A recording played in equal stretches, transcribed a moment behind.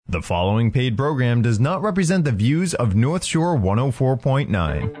The following paid program does not represent the views of Northshore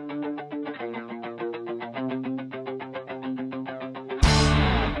 104.9.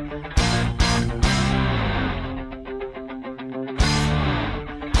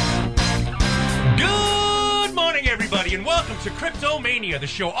 And welcome to Cryptomania, the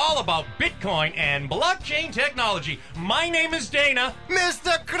show all about Bitcoin and blockchain technology. My name is Dana.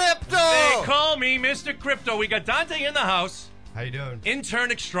 Mr. Crypto! They call me Mr. Crypto. We got Dante in the house. How you doing?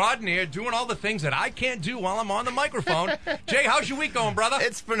 Intern extraordinaire, doing all the things that I can't do while I'm on the microphone. Jay, how's your week going, brother?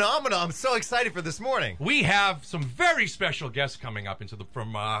 It's phenomenal. I'm so excited for this morning. We have some very special guests coming up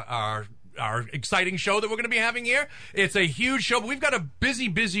from our exciting show that we're going to be having here. It's a huge show, but we've got a busy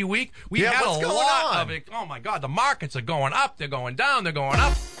week. We've had a lot of it. Oh, my God. The markets are going up. They're going down. They're going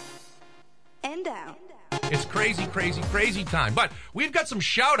up. And down. It's crazy time. But we've got some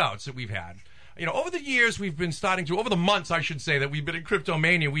shout-outs that we've had. You know, over the years, we've been over the months, I should say, that we've been in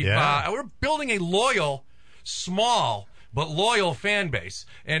Cryptomania, we're building a loyal, small, but loyal fan base.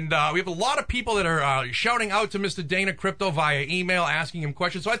 And we have a lot of people that are shouting out to Mr. Dana Crypto via email, asking him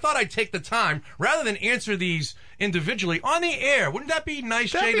questions. So I thought I'd take the time, rather than answer these individually, on the air. Wouldn't that be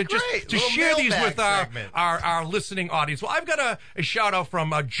nice, Jay, to share these with our listening audience? Well, I've got a shout-out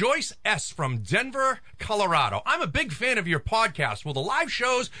from Joyce S. from Denver, Colorado. I'm a big fan of your podcast. Will the live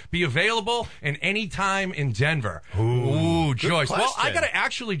shows be available in any time in Denver? Ooh, Joyce. Question. Well, I got to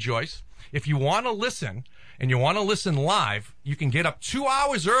actually, Joyce, if you want to listen, and you want to listen live, you can get up 2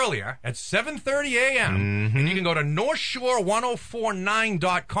 hours earlier at 7:30 a.m. And you can go to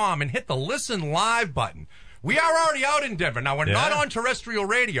northshore1049.com and hit the listen live button. We are already out in Denver. Now, we're not on terrestrial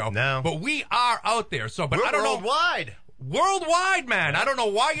radio, but we are out there. So, but we're I don't know. Worldwide, man. I don't know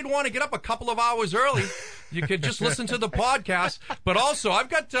why you'd want to get up a couple of hours early. You could just listen to the podcast. But also, I've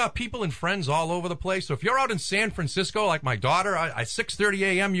got people and friends all over the place. So if you're out in San Francisco, like my daughter, at 6:30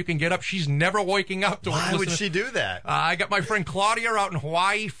 a.m., you can get up. She's never waking up to listen. Why would she do that? I got my friend Claudia out in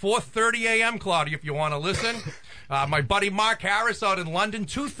Hawaii, 4:30 a.m., Claudia, if you want to listen. My buddy Mark Harris out in London,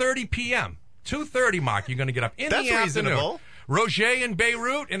 2:30 p.m. 2:30, Mark, you're going to get up in the afternoon. That's reasonable. Roger in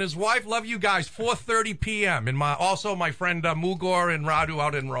Beirut and his wife, love you guys, 4:30 p.m. And also my friend Mugor and Radu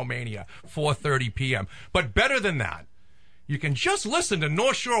out in Romania, 4:30 p.m. But better than that, you can just listen to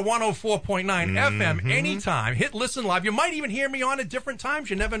Northshore 104.9 FM anytime. Hit listen live. You might even hear me on at different times.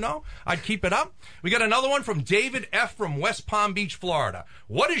 You never know. I'd keep it up. We got another one from David F. from West Palm Beach, Florida.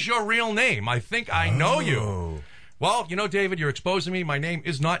 What is your real name? I think I know you. Well, you know, David, you're exposing me. My name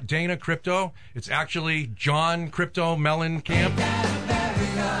is not Dana Crypto. It's actually John Crypto Mellencamp.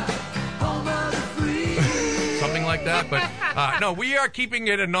 Something like that. But no, we are keeping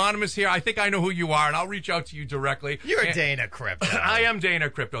it anonymous here. I think I know who you are, and I'll reach out to you directly. You're Dana Crypto. I am Dana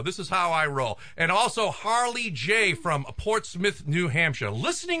Crypto. This is how I roll. And also Harley J. from Portsmouth, New Hampshire.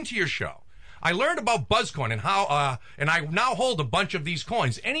 Listening to your show, I learned about Buzzcoin and how, and I now hold a bunch of these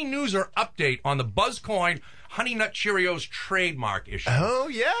coins. Any news or update on the Buzzcoin Honey Nut Cheerios trademark issue? Oh,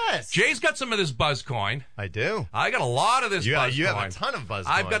 yes. Jay's got some of this Buzzcoin. I do. I got a lot of this Buzzcoin. You have a ton of Buzzcoin.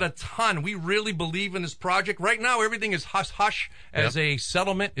 I've got a ton. We really believe in this project. Right now, everything is hush-hush as a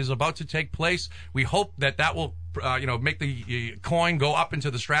settlement is about to take place. We hope that will make the coin go up into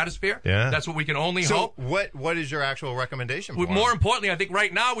the stratosphere. Yeah. That's what we can only hope. So what is your actual recommendation for More importantly, I think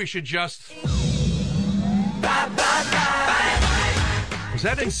right now we should just... Was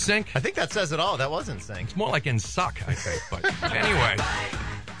that in sync? I think that says it all. That was in sync. It's more like in suck, I think. But anyway,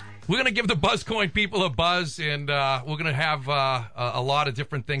 we're going to give the Buzzcoin people a buzz, and we're going to have a lot of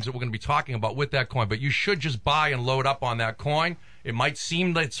different things that we're going to be talking about with that coin. But you should just buy and load up on that coin. It might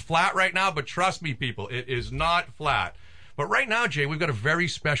seem that it's flat right now, but trust me, people, it is not flat. But right now, Jay, we've got some very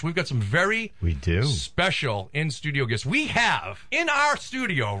special in-studio guests. We have in our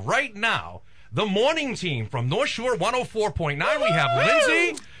studio right now the morning team from Northshore 104.9. We have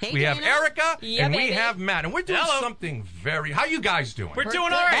Lindsey, we have Erika, and we have Matt. And we're doing something how you guys doing? We're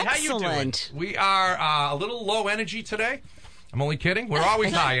doing all right. Excellent. How you doing? We are a little low energy today. I'm only kidding. We're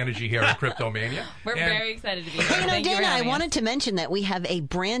always high energy here at Cryptomania. We're very excited to be here. Dana, I wanted to mention that we have a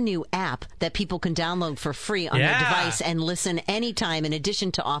brand new app that people can download for free on their device and listen anytime in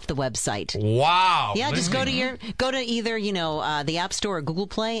addition to off the website. Wow. Yeah, just go to either, the App Store or Google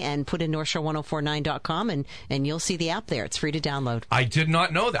Play and put in northshore1049.com and you'll see the app there. It's free to download. I did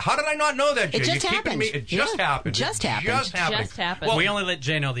not know that. How did I not know that, Jay? It just happened. It just happened. Just happened. Well, we only let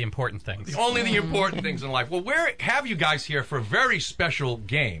Jay know the important things. Only the important things in life. Well, where have you guys here for a very special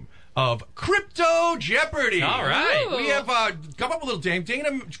game of CryptoJeopardy. All right. Ooh. We have come up with a little game.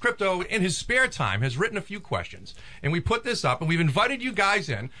 Dana Crypto, in his spare time, has written a few questions. And we put this up, and we've invited you guys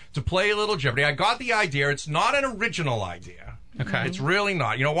in to play a little Jeopardy. I got the idea. It's not an original idea. Okay. It's really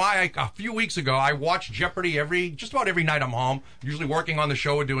not. You know why? A few weeks ago, I watched Jeopardy just about every night I'm home, usually working on the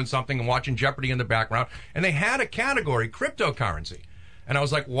show or doing something and watching Jeopardy in the background. And they had a category, cryptocurrency. And I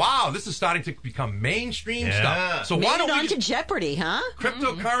was like, wow, this is starting to become mainstream stuff. So why Made don't it we onto Jeopardy, huh?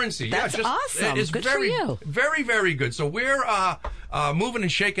 Cryptocurrency. That's awesome. It's Good very, for you. very, very good. So we're moving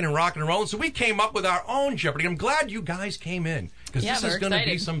and shaking and rocking and rolling. So we came up with our own Jeopardy. I'm glad you guys came in because this is going to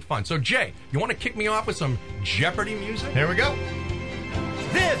be some fun. So Jay, you want to kick me off with some Jeopardy music? Here we go.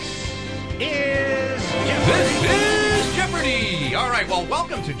 This is This is Jeopardy! All right, well,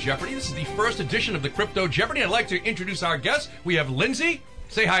 welcome to Jeopardy. This is the first edition of the Crypto Jeopardy. I'd like to introduce our guests. We have Lindsey.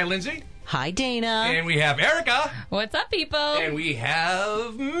 Say hi, Lindsey. Hi, Dana. And we have Erika. What's up, people? And we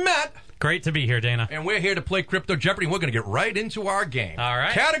have Matt. Great to be here, Dana. And we're here to play Crypto Jeopardy. We're going to get right into our game. All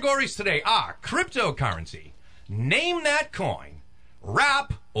right. Categories today are cryptocurrency, name that coin,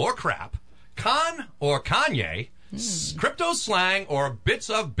 rap or crap, con or Kanye, crypto slang, or bits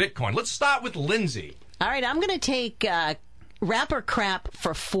of Bitcoin. Let's start with Lindsey. All right, I'm going to take rap or crap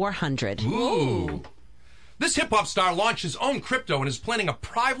for 400. Ooh. This hip-hop star launched his own crypto and is planning a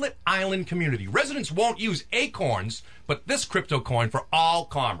private island community. Residents won't use acorns, but this crypto coin for all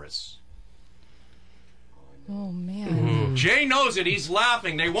commerce. Oh, man. Jay knows it. He's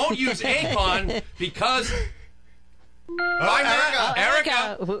laughing. They won't use acorn because...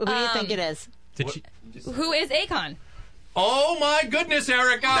 Erika. Who do you think it is? Who is Akon? Oh, my goodness,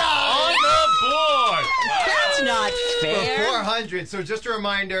 Erika. On the board. That's not For fair. 400. So just a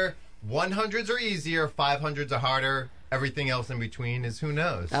reminder, 100s are easier, 500s are harder. Everything else in between is who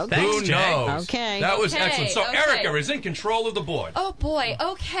knows. Okay. Who knows? Okay. That was Okay, excellent. So okay. Erika is in control of the board. Oh, boy.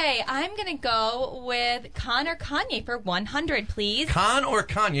 Okay, I'm going to go with Con or Kanye for 100, please. Khan or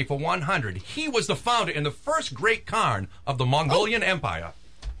Kanye for 100. He was the founder and the first great Khan of the Mongolian Empire.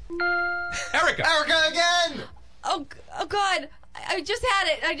 Erika. Erika again! Oh, God. I just had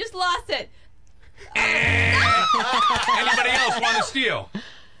it. I just lost it. Anybody else want to steal?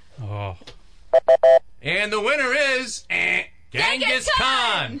 Oh. And the winner is Genghis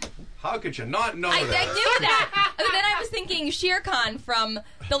Khan. How could you not know I that? knew that. But then I was thinking Shere Khan from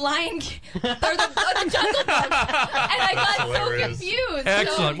The Lion King, or the Jungle Book. And I got so confused.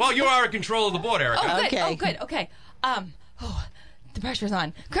 Excellent. So, Well, you are in control of the board, Erika. oh, good. Okay. Oh, good. Okay. The pressure's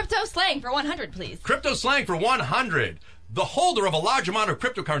on. Crypto slang for 100, please. Crypto slang for 100. The holder of a large amount of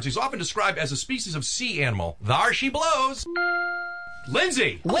cryptocurrency is often described as a species of sea animal. Thar she blows.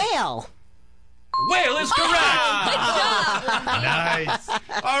 Lindsey. Whale. Whale is correct. Good job. Nice.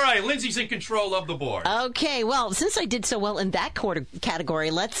 All right, Lindsey's in control of the board. Okay, well, since I did so well in that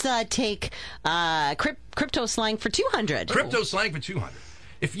category, let's take crypto slang for 200. Crypto slang for 200.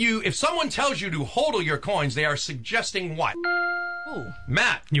 If someone tells you to hodl your coins, they are suggesting what? Ooh.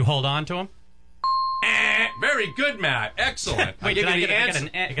 Matt. You hold on to him? Very good, Matt. Excellent. I'll give you the answer.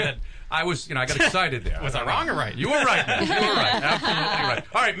 I got excited there. Was I wrong or right? You were right, Matt. You were right. Absolutely right.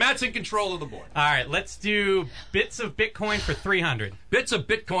 All right, Matt's in control of the board. All right, let's do bits of Bitcoin for 300. Bits of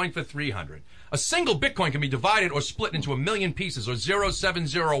Bitcoin for 300. A single Bitcoin can be divided or split into 1,000,000 pieces, or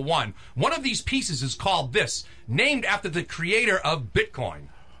 0701. One of these pieces is called this, named after the creator of Bitcoin.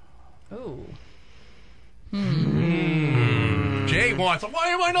 Ooh. Jay wants. Why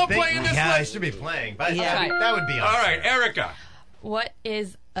am I not playing this? Yeah, I list? should be playing. But Yeah. that would be awesome. All right, Erika. What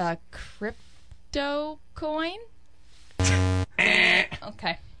is a crypto coin?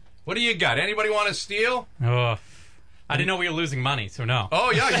 Okay. What do you got? Anybody want to steal? Oh. I didn't know we were losing money, so no.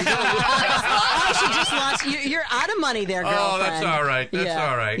 Oh yeah, you're gonna lose. Oh, she just lost. You're out of money there, girlfriend. Oh, that's all right. That's Yeah,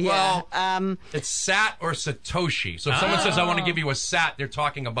 all right. yeah. Well, it's sat or Satoshi. So if someone says, I want to give you a sat, they're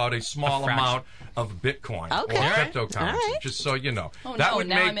talking about a small fraction. amount of Bitcoin Okay. or All right. cryptocurrency, All right. just so you know. Oh, that no. would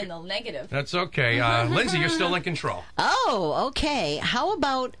Now make, I'm in the negative. That's okay. Lindsey, you're still in control. Oh, okay. How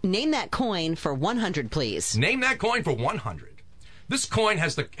about name that coin for 100, please? Name that coin for 100. This coin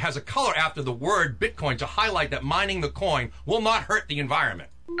has a color after the word Bitcoin to highlight that mining the coin will not hurt the environment.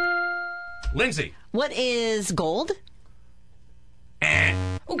 Lindsey. What is gold?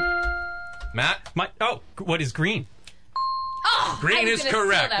 Matt. What is green? Oh, I Green was is gonna steal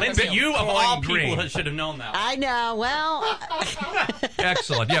correct. that from Lindsay, you of all green. people should have known that. I know. Well,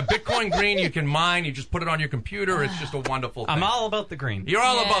 Excellent. Yeah, Bitcoin green you can mine. You just put it on your computer. It's just a wonderful thing. I'm all about the green. You're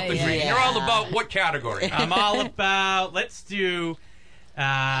all Yeah, about the yeah, green. yeah. You're all about what category? I'm all about, let's do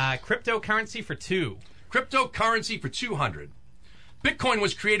cryptocurrency for 2. Cryptocurrency for 200. Bitcoin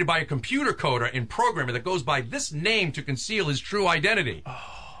was created by a computer coder and programmer that goes by this name to conceal his true identity.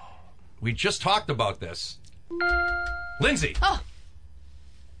 We just talked about this. Lindsay. Oh,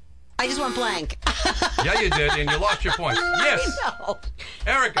 I just went blank. Yeah, you did, and you lost your points. Yes. No.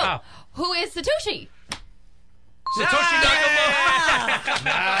 Erika. who is Satoshi? Satoshi Nakamoto.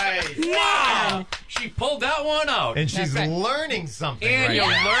 Nice. Wow. She pulled that one out. And she's That's right. learning something. And right you're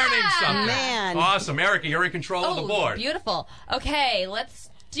now. learning something. Man. Awesome. Erika, you're in control of the board. Beautiful. Okay, let's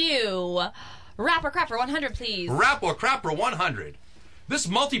do Rap or Crap for 100, please. Rap or Crap for 100. This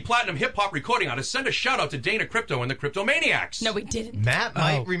multi-platinum hip-hop recording artist sent a shout-out to Dana Crypto and the Cryptomaniacs. No, we didn't. Matt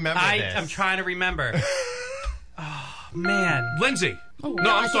might remember this. I'm trying to remember. Oh, man. Lindsay. Oh,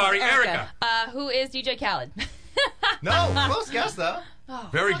 No, I'm sorry, Erika. Who is DJ Khaled? No, close guess, though.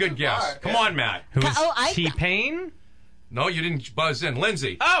 Very good guess. Come on, Matt. Who's I- T-Pain? No, you didn't buzz in.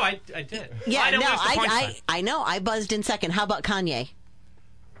 Lindsay. Oh, I did. Yeah, I don't no, lose the points then. I know. I buzzed in second. How about Kanye?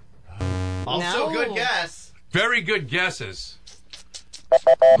 Also, No. good guess. Very good guesses.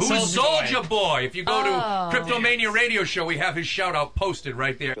 Who's Soulja Boy? If you go to Cryptomania Radio Show, we have his shout-out posted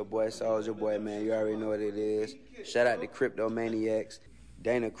right there. Your boy, Soulja Boy, man. You already know what it is. Shout out to Cryptomaniacs.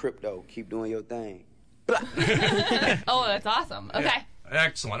 Dana Crypto. Keep doing your thing. Oh, that's awesome. Okay.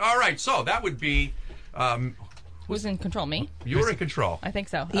 Excellent. All right, so that would be... Who's in control? Me? you're in control. I think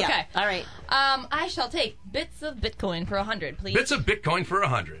so. Yeah. Okay. All right. I shall take bits of Bitcoin for 100, please. Bits of Bitcoin for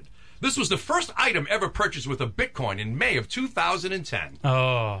 100. This was the first item ever purchased with a Bitcoin in May of 2010.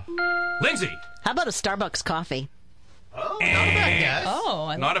 Oh. Lindsay. How about a Starbucks coffee? Oh, not a bad guess. Oh,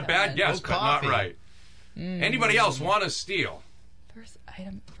 I Not a like bad that. guess, No but coffee. not right. Anybody else want to steal? First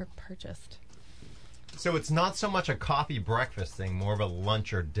item for purchased. So it's not so much a coffee breakfast thing, more of a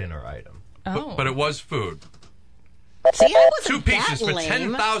lunch or dinner item. Oh. But it was food. See, I wasn't Two pieces that for lame.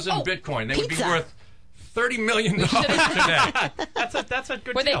 10,000 Bitcoin. They would be pizza. worth $30 million today. That's a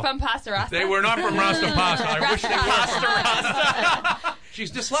good Were they deal. from Pasta Rasta? They were not from Rasta Pasta. I wish they Rasta were.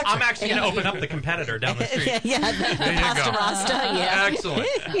 She's dyslexic. I'm actually going to open up the competitor down the street. Yeah, There you Pasta go. Rasta. Yeah.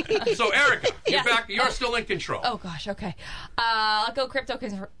 Excellent. So, Erika, you're Yeah. back. You're still in control. Oh, gosh. Okay. I'll go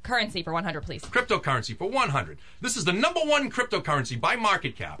cryptocurrency for 100, please. Cryptocurrency for 100. This is the #1 cryptocurrency by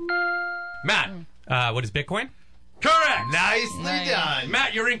market cap. Matt. What is Bitcoin? Correct. Nicely Nice. done.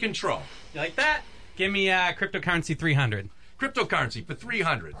 Matt, you're in control. You like that? Give me cryptocurrency 300. Cryptocurrency for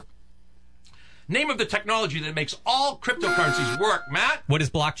 300. Name of the technology that makes all cryptocurrencies work, Matt. What is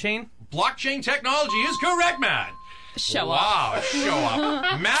blockchain? Blockchain technology is correct, Matt. Show off. Wow, show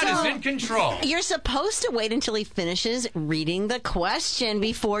up. Matt is in control. You're supposed to wait until he finishes reading the question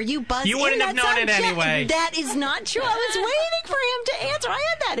before you buzz You wouldn't in. have That's known it anyway. That is not true. I was waiting for him to answer. I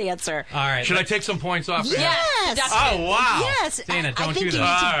had that answer. All right. Should I take some points off? for Yes. Deduction. Oh, wow. Yes. Dana, I don't think do you that.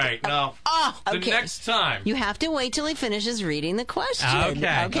 need All to- right, now. Oh, The okay. next time. You have to wait till he finishes reading the question. Okay. Okay,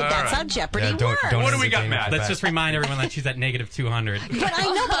 All that's right. how Jeopardy Yeah, don't- works. don't What do we got, hesitate Matt? to Let's back. just remind everyone that she's at -200. But I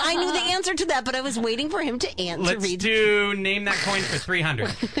know, but I knew the answer to that, but I was waiting for him to answer. Let's do name that coin for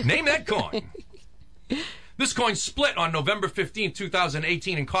 300. Name that coin. This coin split on November 15,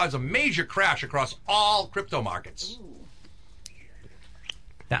 2018 and caused a major crash across all crypto markets.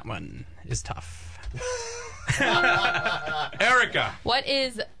 That one is tough. Erika. What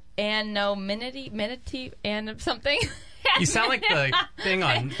is anonymity and something? You sound like the thing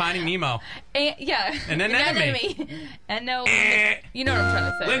on Finding Nemo. Yeah. An anemone. You know what I'm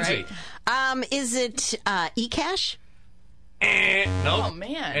trying to say, Lindsay. right? Is it eCash? No. Oh,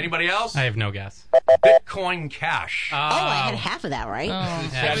 man. Anybody else? I have no guess. Bitcoin Cash. Oh, I had half of that, right?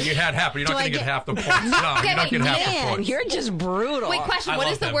 Yeah, you had half, but you're not Do I going to get get- half the points. No, you're not wait, getting half the Man, points. you're just brutal. Wait, question. I What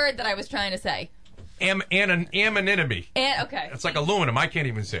love is the them. word that I was trying to say? Anonymity. Okay. It's like aluminum. I can't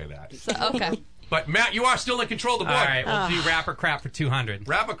even say that. Okay. But, Matt, you are still in control of the All board. right, we'll do rap or crap for 200.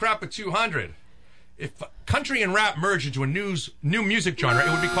 Rap a crap at 200. If country and rap merge into a new music genre,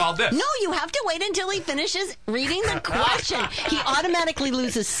 it would be called this. No, you have to wait until he finishes reading the question. He automatically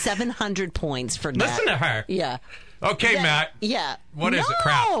loses 700 points for that. Listen to her. Yeah. Okay, Yeah. Matt. Yeah. What is it? No.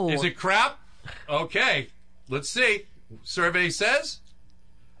 Crap. Is it crap? Okay. Let's see. Survey says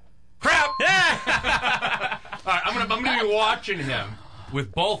crap. All right, I'm gonna be watching him with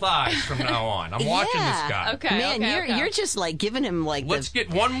both eyes from now on. I'm watching Yeah. this guy. Okay. Man, okay. you're just like giving him like Let's the... get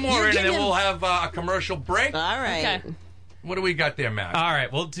one more You're in, and then giving we'll him- have a commercial break. All right. Okay. What do we got there, Matt? All right,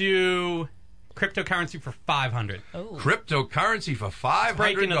 we'll do cryptocurrency for 500. Cryptocurrency for $500.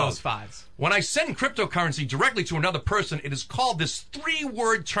 Break into those fives. When I send cryptocurrency directly to another person, it is called this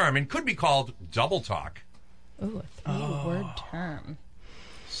 3-word term and could be called double talk. Ooh, a 3-word term.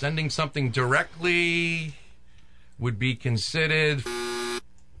 Sending something directly would be considered...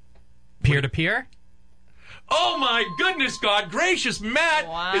 Peer-to-peer? Oh my goodness, God gracious, Matt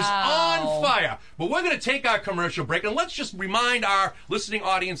Wow. is on fire. But we're going to take our commercial break, and let's just remind our listening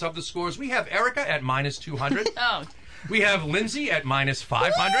audience of the scores. We have Erika at -200. Oh. We have Lindsey at minus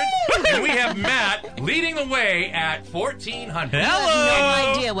 500. And we have Matt leading the way at 1,400. I have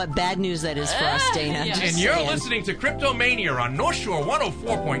no idea what bad news that is for us, Dana. Yeah. And you're listening to Cryptomania on Northshore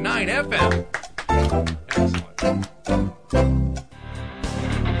 104.9 FM. Excellent.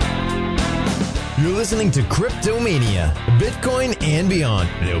 You're listening to Cryptomania, Bitcoin and beyond.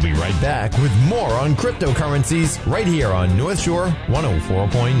 They'll be right back with more on cryptocurrencies right here on Northshore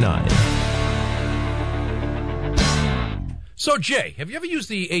 104.9. So, Jay, have you ever used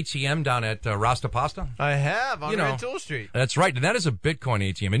the ATM down at Rasta Pasta? I have on Red Tool Street. That's right. And that is a Bitcoin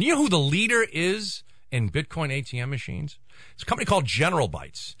ATM. And you know who the leader is in Bitcoin ATM machines? It's a company called General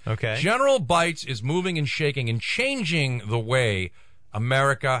Bytes. Okay. General Bytes is moving and shaking and changing the way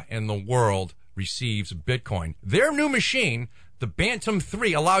America and the world receives Bitcoin. Their new machine, the Bantam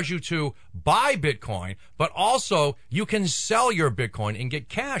 3, allows you to buy Bitcoin, but also you can sell your Bitcoin and get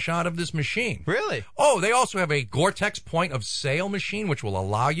cash out of this machine. Really? Oh, they also have a Gore-Tex point of sale machine, which will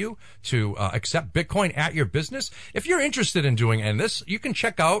allow you to accept Bitcoin at your business. If you're interested in doing this, you can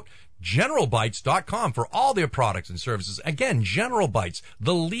check out GeneralBytes.com for all their products and services. Again, General Bytes,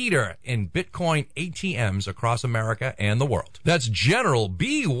 the leader in Bitcoin ATMs across America and the world. That's General,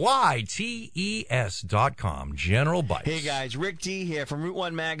 BYTES.com. General Bytes. Hey guys, Rick D here from Route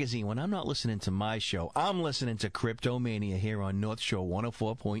 1 Magazine. When I'm not listening to my show, I'm listening to Cryptomania here on North Shore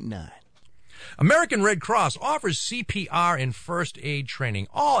 104.9. American Red Cross offers CPR and first aid training,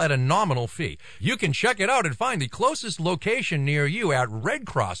 all at a nominal fee. You can check it out and find the closest location near you at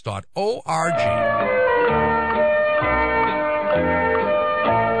redcross.org.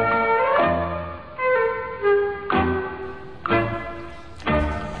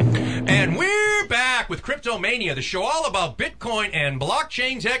 And we're back with Cryptomania, the show all about Bitcoin and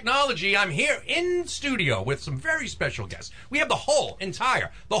blockchain technology. I'm here in studio with some very special guests. We have the whole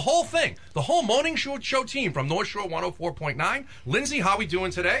morning show team from Northshore 104.9. Lindsey, how are we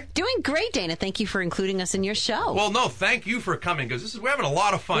doing today? Doing great, Dana. Thank you for including us in your show. Well, no, thank you for coming, because we're having a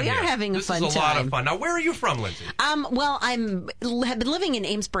lot of fun here. We are having a fun time. This is a lot of fun. Now, where are you from, Lindsey? Well, have been living in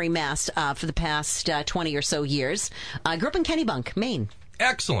Amesbury, Mass. For the past 20 or so years. Grew up in Kennebunk, Maine.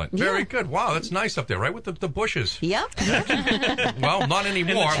 Excellent. Very good. Wow, that's nice up there, right? With the bushes. Yep. Well, not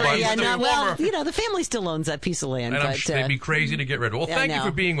anymore. But the family still owns that piece of land. And I'm sure they'd be crazy to get rid of. Well, thank you for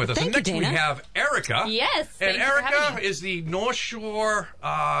being with us. Thank and next you, Dana. we have Erika. Yes. And Erika is the North Shore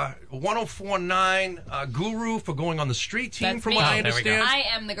 104.9 guru for going on the street team, That's from me. what I there we understand. go. I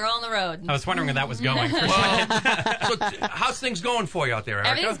am the girl on the road. I was wondering where that was going. So how's things going for you out there, Erika?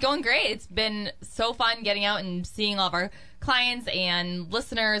 Everything's going great. It's been so fun getting out and seeing all of our clients and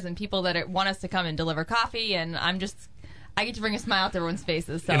listeners and people that want us to come and deliver coffee, and I get to bring a smile to everyone's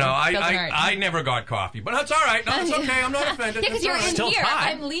faces. So I never got coffee, but that's all right. No, it's okay. I'm not offended. Yeah, because you're in here.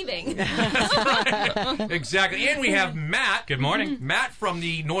 I'm leaving. Exactly. And we have Matt. Good morning. Matt from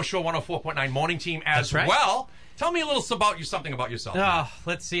the North Shore 104.9 morning team as right. well. Tell me a little something about yourself. Oh,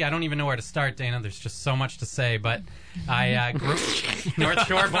 let's see. I don't even know where to start, Dana. There's just so much to say, but I grew North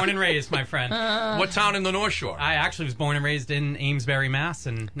Shore, born and raised, my friend. What town in the North Shore? I actually was born and raised in Amesbury, Mass,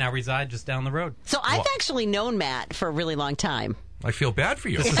 and now reside just down the road. So I've actually known Matt for a really long time. I feel bad for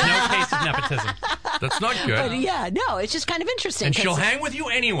you. This is no case of nepotism. That's not good. But it's just kind of interesting. And she'll hang with you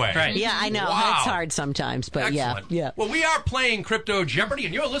anyway. Right. Yeah, I know. Wow. It's hard sometimes, but Excellent. yeah. Well, we are playing Crypto Jeopardy,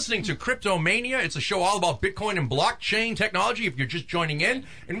 and you're listening to Cryptomania. It's a show all about Bitcoin and blockchain technology, if you're just joining in.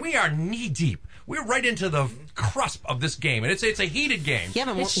 And we are knee-deep. We're right into the cusp of this game, and it's a heated game. You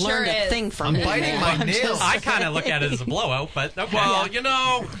haven't It learned sure a is. thing from I'm it. biting my nails. I kind of look at it as a blowout, but okay. Well,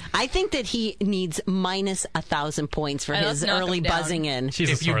 I think that he needs minus 1,000 points for his knock him early down. buzzing in. She's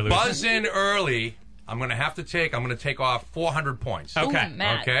a if you sore loser. buzz in early, I'm going to take off 400 points. Okay. Ooh,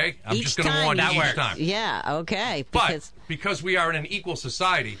 Matt. Okay? I'm Each just going to time. warn you That each works. time. Yeah, okay. But because we are in an equal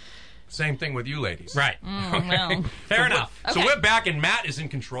society, same thing with you ladies. Right. Well, Fair enough. So we're back, and Matt is in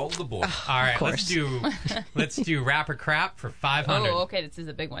control of the board. All right, course. let's do rap or crap for 500. oh, okay. This is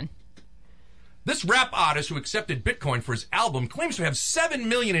a big one. This rap artist who accepted Bitcoin for his album claims to have 7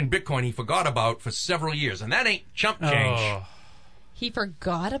 million in Bitcoin he forgot about for several years, and that ain't chump change. Oh, He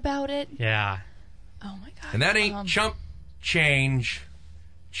forgot about it. yeah. Oh my god. And that ain't chump change.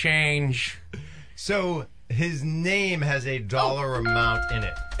 So his name has a dollar amount in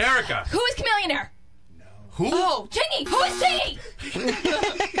it. Erika. Who is Chameleonaire? Who? Oh, Chingy. Who is Chingy?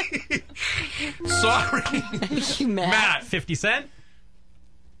 Sorry. Matt. 50 Cent?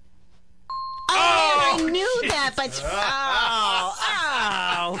 Oh, I knew that, but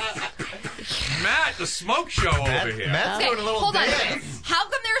Matt, the smoke show over here. Matt's doing a little Hold on. dance. How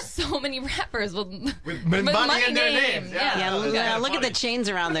come there's so many rappers with money in their names. Yeah, look at the chains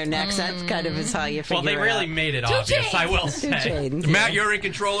around their necks. That's kind of is how you figure Well, they really made it obvious, chains. I will Two say. chains. Matt, you're in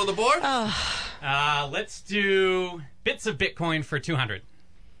control of the board. Let's do bits of Bitcoin for 200.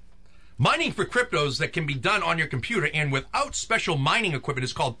 Mining for cryptos that can be done on your computer and without special mining equipment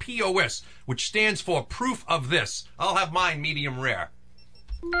is called POS, which stands for proof of this. I'll have mine medium rare.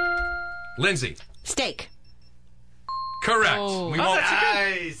 Lindsay. Steak. Correct. Oh. We won't.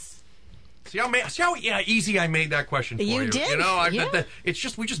 Nice. See how easy I made that question for you. You did, You know, yeah. it's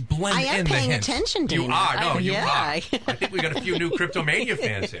just we just blend I am in the paying hints. attention, You Dana. are. No, you Yeah. are. I think we got a few new Cryptomania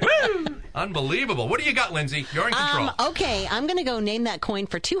fans here. Unbelievable. What do you got, Lindsay? You're in control. Okay, I'm going to go name that coin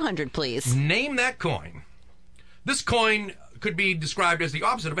for 200, please. Name that coin. This coin could be described as the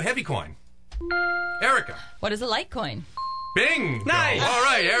opposite of a heavy coin. Erika. What is a Litecoin? Bing. Nice. All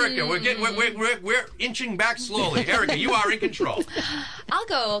right, Erika. We're inching back slowly. Erika, you are in control. I'll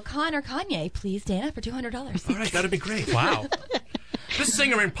go Con or Kanye, please, Dana, for $200. All right, that'd be great. Wow. This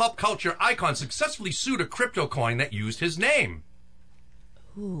singer and pop culture icon successfully sued a crypto coin that used his name.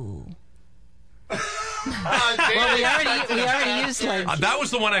 Ooh. Well, We already used like. That was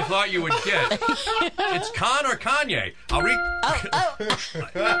the one I thought you would get. It's Con or Kanye. I'll read.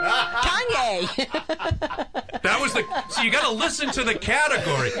 Kanye. That was the. So you got to listen to the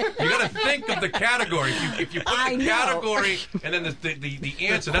category. You got to think of the category. If you put I the know. category and then the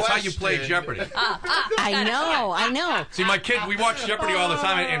answer, that's how you play question. Jeopardy. I know. See, my kid, we watch Jeopardy all the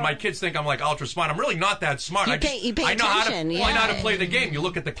time, and my kids think I'm like ultra smart. I'm really not that smart. You I pay know how to attention, I know how to yeah. play the game. You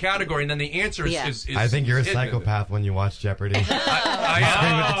look at the category, and then the answer is. Yeah. is I think you're a hidden in it. psychopath when you watch Jeopardy. I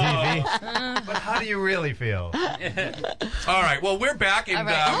Scream at the TV. But how do you really feel? All right. Well, we're back, and All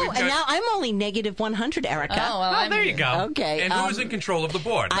right. we've And got. now I'm only negative 100, Erica. well, There you go. Okay. And who is in control of the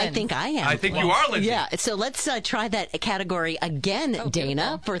board? I think I am. I think you are, Lindsay. Yeah, so let's try that category again,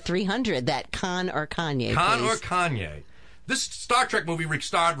 Dana, for 300. That Con or Kanye, Con please. or Kanye? This Star Trek movie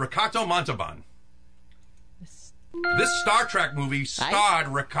starred Ricardo Montalban. This Star Trek movie starred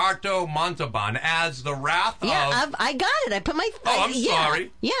Ricardo Montalban as the Wrath Yeah, of... I got it. I put my... Oh, I'm yeah,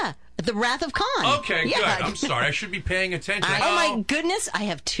 sorry. Yeah, the Wrath of Khan. Okay, yeah. good. I'm sorry. I should be paying attention. Oh, my goodness. I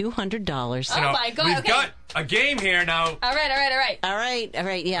have $200. You know, Oh, my God, We've okay. got a game here now. All right. All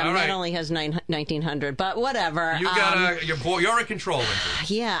right. Yeah, All Matt right. only has 1900, but whatever. You got you're in control,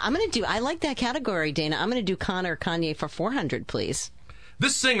 Lindsay. Yeah, I'm going to do... I like that category, Dana. I'm going to do Con or Kanye for 400, please.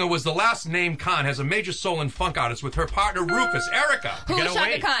 This singer was the last named Khan, has a major soul and funk artist with her partner Rufus. Erika. Who is gotta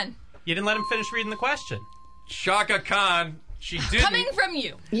Shaka wait. Khan? You didn't let him finish reading the question. Shaka Khan. She didn't. Coming from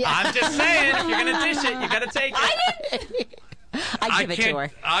you. I'm just saying, if you're going to dish it, you got to take it. I give it to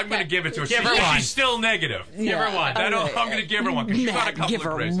her. I'm going to give it to her. Give her one. She's still negative. Give her one. I'm going to give her one because she got a Matt, couple give of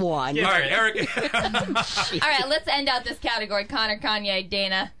her grays. one. All right, Eric. All right, let's end out this category. Con or Kanye,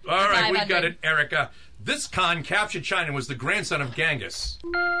 Dana. All right, we 500. got it, Erica. This Khan captured China and was the grandson of Genghis.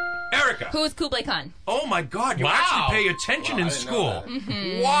 Erica. Who is Kublai Khan? Oh my God, you Wow. actually pay attention in school.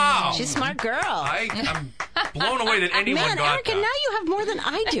 Wow. She's a smart girl. I'm blown away that anyone Man, got Erica, that. now you have more than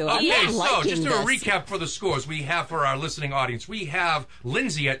I do. Okay, I'm so liking just to this. recap for the scores we have for our listening audience, we have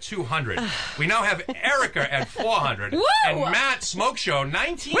Lindsay at 200. We now have Erica at 400. Woo! And Matt Smoke Show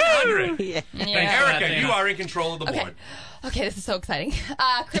 1900. Yeah. And Yeah. Erica, Dana. you are in control of the Okay. board. Okay, this is so exciting.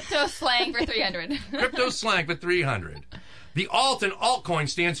 Crypto slang for 300. Crypto slang for 300. The alt in altcoin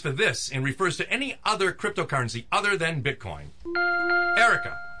stands for this and refers to any other cryptocurrency other than Bitcoin.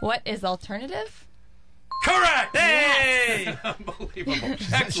 Erica. What is alternative? Correct! Hey! Unbelievable.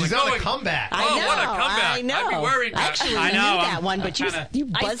 Excellent. She's on a Going- comeback. Oh, I know, what a comeback. I know. I'd be worried. Actually, I I know, knew that I'm- one, but you kinda-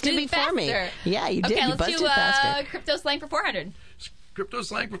 buzzed it I before did me. faster. Yeah, you did. Okay, You let's buzzed do it faster. crypto slang for 400. Crypto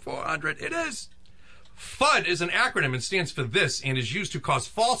slang for 400. It is. FUD is an acronym and stands for this and is used to cause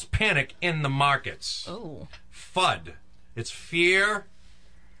false panic in the markets. Oh. FUD. It's fear.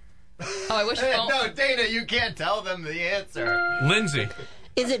 Oh, I wish. Oh. No, Dana, you can't tell them the answer. Lindsay.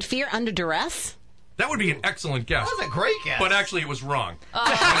 Is it fear under duress? That would be an excellent guess. That was a great guess. But actually, it was wrong.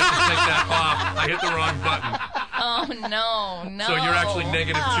 I have to take that off. I hit the wrong button. Oh, no. So you're actually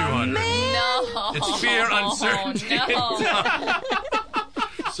negative 200. No. It's fear, uncertainty, No.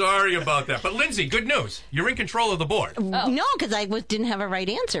 Sorry about that. But Lindsay, good news. You're in control of the board. No, because I didn't have a right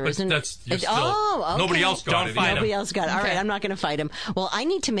answer. Isn't That's you're it? still, Oh, okay. nobody else got Don't it. fight either. him. Nobody else got it. All Okay. right, I'm not going to fight him. Well, I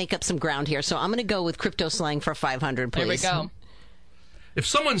need to make up some ground here, so I'm going to go with crypto slang for 500, please. Here we go. If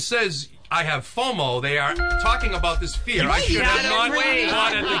someone says I have FOMO, they are talking about this fear. I should have not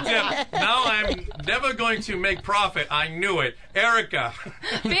bought at the dip. Now I'm never going to make profit. I knew it. Erica.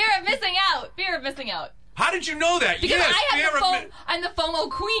 Fear of missing out. Fear of missing out. How did you know that? Because yes, I'm the FOMO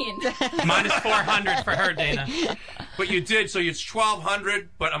queen. Minus 400 for her, Dana. But you did, so it's 1,200,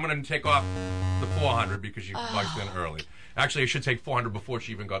 but I'm going to take off the 400 because you buzzed in early. Actually, I should take 400 before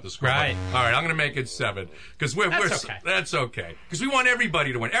she even got the score. Right. All right, I'm going to make it 7. Because that's okay. Because we want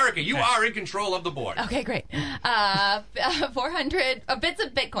everybody to win. Erika, you are in control of the board. Okay, great. 400 bits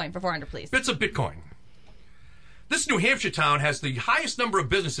of Bitcoin for 400, please. Bits of Bitcoin. This New Hampshire town has the highest number of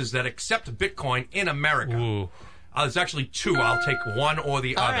businesses that accept Bitcoin in America. Ooh. There's actually 2. I'll take one or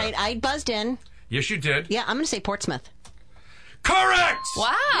the other. All right, I buzzed in. Yes, you did. Yeah, I'm going to say Portsmouth. Correct!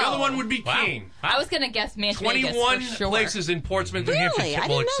 Wow. The other one would be Keene. I was going to guess Manchester. 21 places in Portsmouth, New Hampshire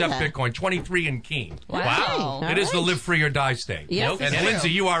will accept Bitcoin. 23 in Keene. Wow. It is the live free or die state. Yes, and Lindsey,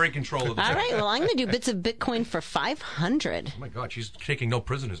 you are in control of the All right, well, I'm going to do bits of Bitcoin for 500. Oh, my God, she's taking no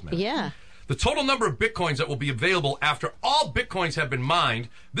prisoners, man. Yeah. The total number of Bitcoins that will be available after all Bitcoins have been mined,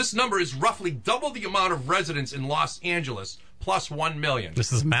 this number is roughly double the amount of residents in Los Angeles, plus 1 million.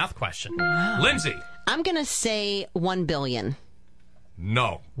 This is a math question. Wow. Lindsey. I'm going to say 1 billion.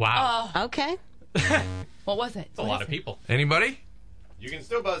 No. Wow. Okay. What was it? It's a lot of people. Anybody? You can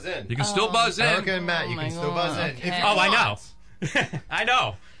still buzz in. You can still buzz in. Erika and Matt, you can still buzz in. Okay. If you I want. know. I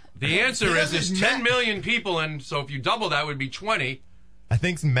know. The answer is 10 million people, and so if you double that, would be 20. I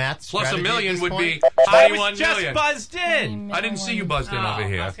think Matt's Plus strategy a million at this would point, be I 21 was just million. buzzed in. I didn't see you buzzed in over I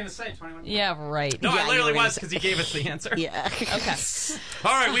here. was going to say 21. Yeah, right. No, Yeah, I literally you were was because he gave us the answer. Yeah. Okay.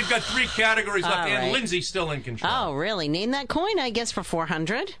 All right, we've got 3 categories left, All and right. Lindsey's still in control. Oh, really? Name that coin, I guess, for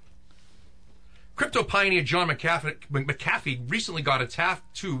 400. Crypto pioneer John McAfee recently got a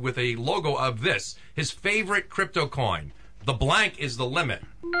tattoo with a logo of this, his favorite crypto coin. The blank is the limit.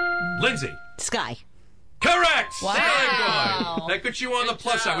 Lindsey. Sky. Correct! Wow. Sky coin. That puts you on the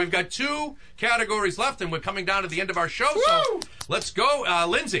plus side. We've got 2 categories left, and we're coming down to the end of our show, so let's go.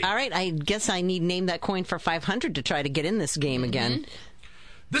 Lindsey. All right, I guess I need to name that coin for 500 to try to get in this game again.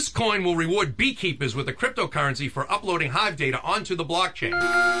 This coin will reward beekeepers with a cryptocurrency for uploading hive data onto the blockchain.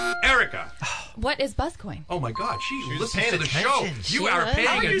 Erika. What is Buzzcoin? Oh, my God. She listens paying to the attention. show. You are paying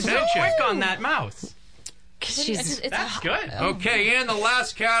How are you attention. so quick on that mouse? She's That's good. Okay, and the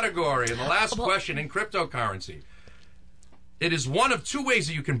last category, and the last question in cryptocurrency. It is one of 2 ways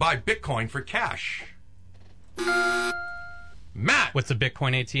that you can buy Bitcoin for cash. Matt. What's a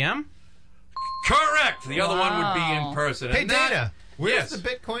Bitcoin ATM? Correct. The other one would be in person. Hey, And that- Dana, where's yes. the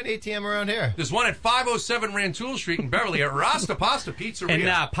Bitcoin ATM around here? There's one at 507 Rantoul Street in Beverly at Rasta Pasta Pizzeria.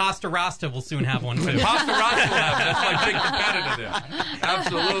 And Pasta Rasta will soon have one too. Pasta Rasta will have it. That's my big competitor there.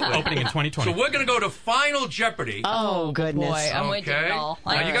 Absolutely. Opening in 2020. So we're going to go to Final Jeopardy. Oh, goodness. Boy, I'm waging it all.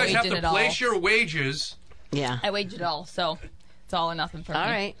 Now you guys have to it all. place your wagers. Yeah. I waged it all, so it's all or nothing for me. All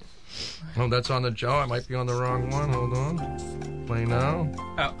right. Oh, that's on the Joe. I might be on the wrong one. Hold on. Play now.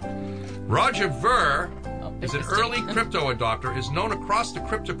 Oh. Roger Ver is an mistake. early crypto adopter, is known across the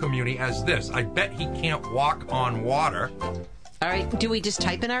crypto community as this. I bet he can't walk on water. All right. Do we just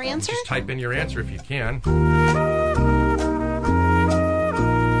type in our answer? Just type in your answer if you can.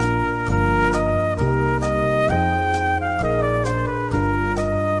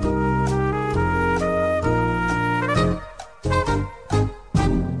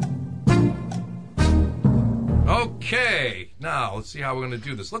 Okay, now let's see how we're going to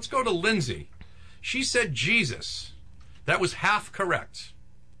do this. Let's go to Lindsey. She said Jesus. That was half correct.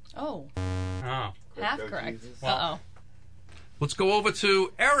 Oh, Oh. half correct. Well- Uh-oh. Let's go over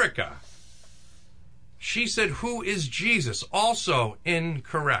to Erika. She said, who is Jesus? Also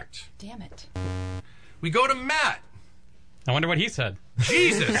incorrect. Damn it. We go to Matt. I wonder what he said.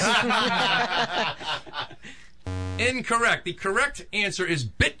 Jesus. Incorrect. The correct answer is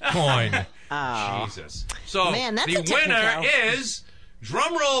Bitcoin. Oh. Jesus. So Man, that's the a technical. winner is,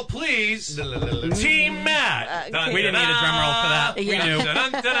 drum roll please, Team Matt. We didn't need a drum roll for that. We Yeah. knew.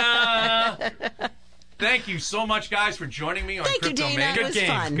 Dun-dun-dun-dun. Thank you so much, guys, for joining me on Thank you, Cryptomania. Dana. It was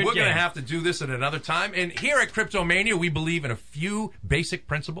fun. Good We're going to game. have to do this at another time. And here at Cryptomania, we believe in a few basic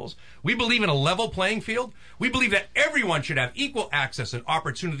principles. We believe in a level playing field. We believe that everyone should have equal access and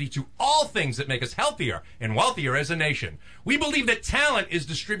opportunity to all things that make us healthier and wealthier as a nation. We believe that talent is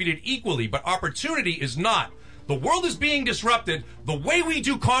distributed equally, but opportunity is not. The world is being disrupted. The way we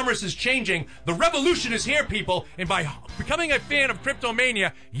do commerce is changing. The revolution is here, people. And by becoming a fan of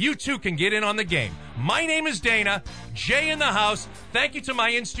Cryptomania, you too can get in on the game. My name is Dana. Jay in the house. Thank you to my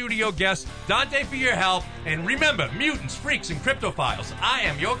in-studio guests, Dante, for your help. And remember, mutants, freaks, and cryptophiles, I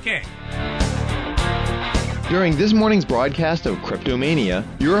am your king. During this morning's broadcast of Cryptomania,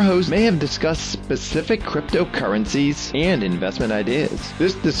 your host may have discussed specific cryptocurrencies and investment ideas.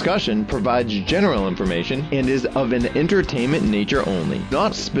 This discussion provides general information and is of an entertainment nature only,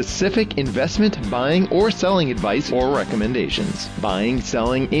 not specific investment, buying, or selling advice or recommendations. Buying,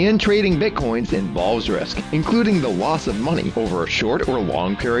 selling, and trading Bitcoins involves risk, including the loss of money over short or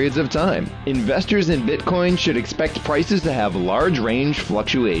long periods of time. Investors in Bitcoin should expect prices to have large range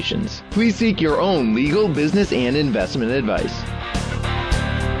fluctuations. Please seek your own legal, business, and investment advice.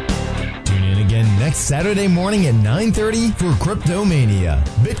 Tune in again next Saturday morning at 9:30 for Cryptomania,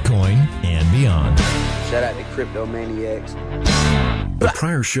 Bitcoin and beyond. Shout out to Cryptomaniacs. The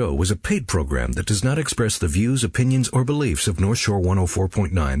prior show was a paid program that does not express the views, opinions, or beliefs of Northshore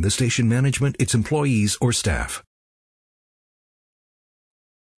 104.9, the station management, its employees, or staff.